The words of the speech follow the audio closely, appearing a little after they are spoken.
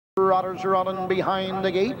Trotters running behind the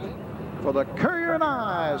gate for the Currier and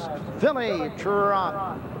Ives Filly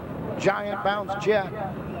Trot. Giant Bounce Jet,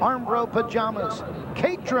 Armbro Pajamas,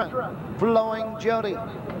 CAITRIN, Flowing Jody,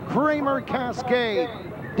 Kramer Cascade,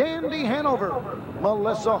 Dandy Hanover,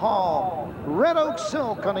 Melissa Hall, Red Oak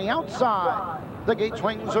Silk on the outside. The gate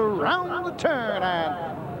swings around the turn,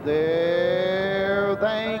 and there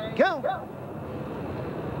they go.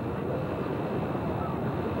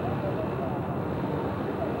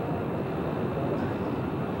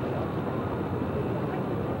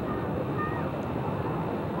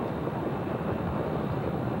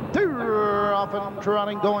 Off and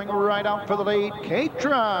trotting, going right out for the lead.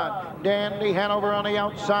 CAITRIN, Dandy Hanover on the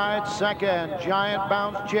outside, second. Giant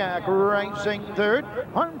Bounce Jack racing third.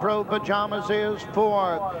 Armbro Pajamas is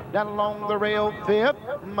fourth. Down along the rail, fifth.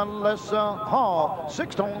 Melissa Hall,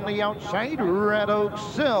 sixth on the outside. Red Oak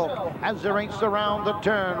Silk as they race around the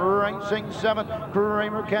turn. Racing seventh.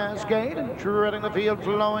 Kramer Cascade, and treading the field,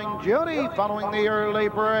 Flowing Jody following the early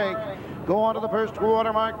break. Go on to the first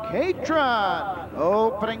quarter mark. CAITRIN,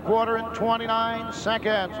 opening quarter in 29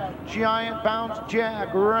 seconds. Giant Bounce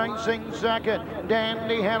Jack racing second.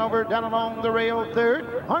 Dandy Hanover down along the rail third.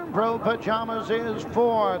 Armbro Pajamas is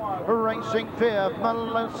fourth. Racing fifth.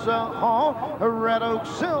 Melissa Hall. Red Oak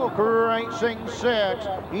Silk racing sixth.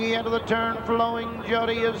 Into the turn, Flowing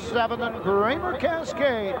Jody is seventh, and Kramer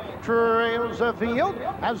Cascade trails the field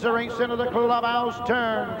as they race into the clubhouse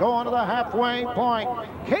turn. Go on to the halfway point.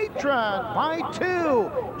 CAITRIN by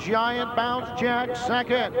two. Giant Bounce Jack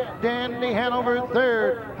second. Dandy Hanover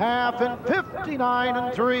third. Half in 59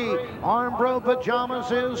 and 3. Armbro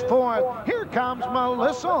Pajamas is fourth. Here comes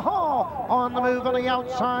Melissa Hall on the move on the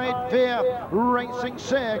outside, fifth. Racing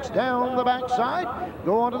sixth. Down the backside.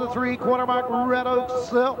 Go on to the three-quarter mark. Red Oak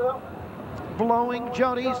Silk. Flowing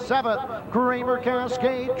Jody seventh. Kramer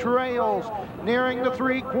Cascade trails. Nearing the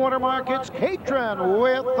three-quarter mark, it's CAITRIN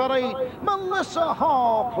with the lead. Melissa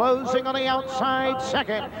Hall closing on the outside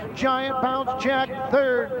second. Giant Bounce Jack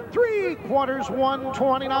third. Three quarters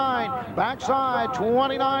 1:29. Backside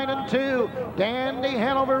 29 and 2. Dandy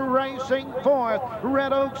Hanover racing fourth.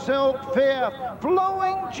 Red Oak Silk fifth.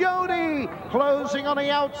 Flowing Jody closing on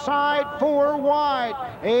the outside, 4 wide.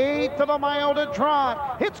 Eighth of a mile to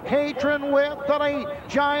Trot. It's CAITRIN with the lead.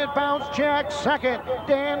 Giant Bounce Jack second.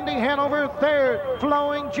 Dandy Hanover third.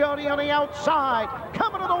 Flowing Jody on the outside.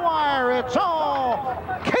 Coming to the wire, it's all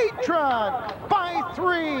CAITRIN by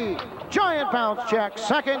 3. Giant Bounce Jack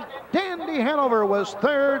second. Dandy Hanover was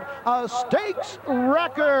third. A stakes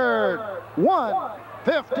record.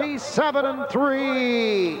 1:57 and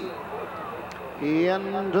 3.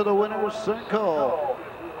 Into the winner's circle.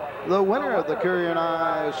 The winner of the Currier and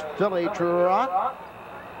Ives Filly Trot,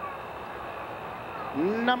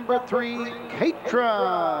 number 3,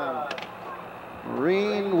 CAITRIN.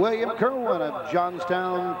 William Kerwin of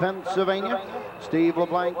Johnstown, Pennsylvania. Steve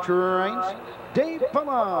LeBlanc trains. Dave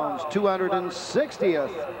Palone's 260th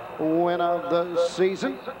win of the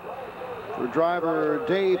season for driver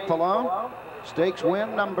Dave Palone. Stakes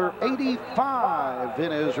win number 85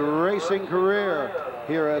 in his racing career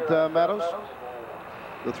here at the Meadows.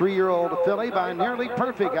 The 3-year-old filly by Nearly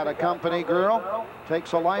Perfect out of Company Girl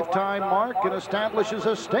takes a lifetime mark and establishes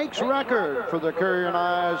a stakes record for the Currier and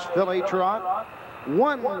Ives Filly Trot.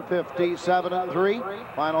 1:57 and 3.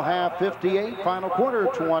 Final half 58. Final quarter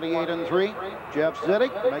 28 and 3. Jeff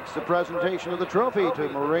Ziddick makes the presentation of the trophy to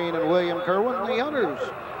Maureen and William Kerwin, the owners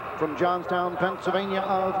from Johnstown, Pennsylvania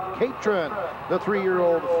of CAITRIN, the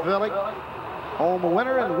 3-year-old filly. Home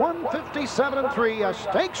winner in 1:57 and 3, a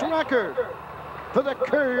stakes record for the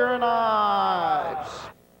Currier and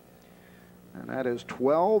Ives. And that is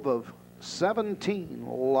 12 of 17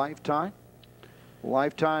 lifetime.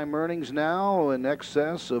 Lifetime earnings now in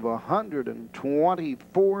excess of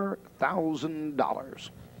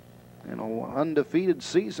 $124,000. And an undefeated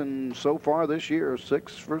season so far this year,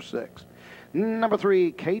 6 for 6. Number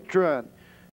 3, CAITRIN.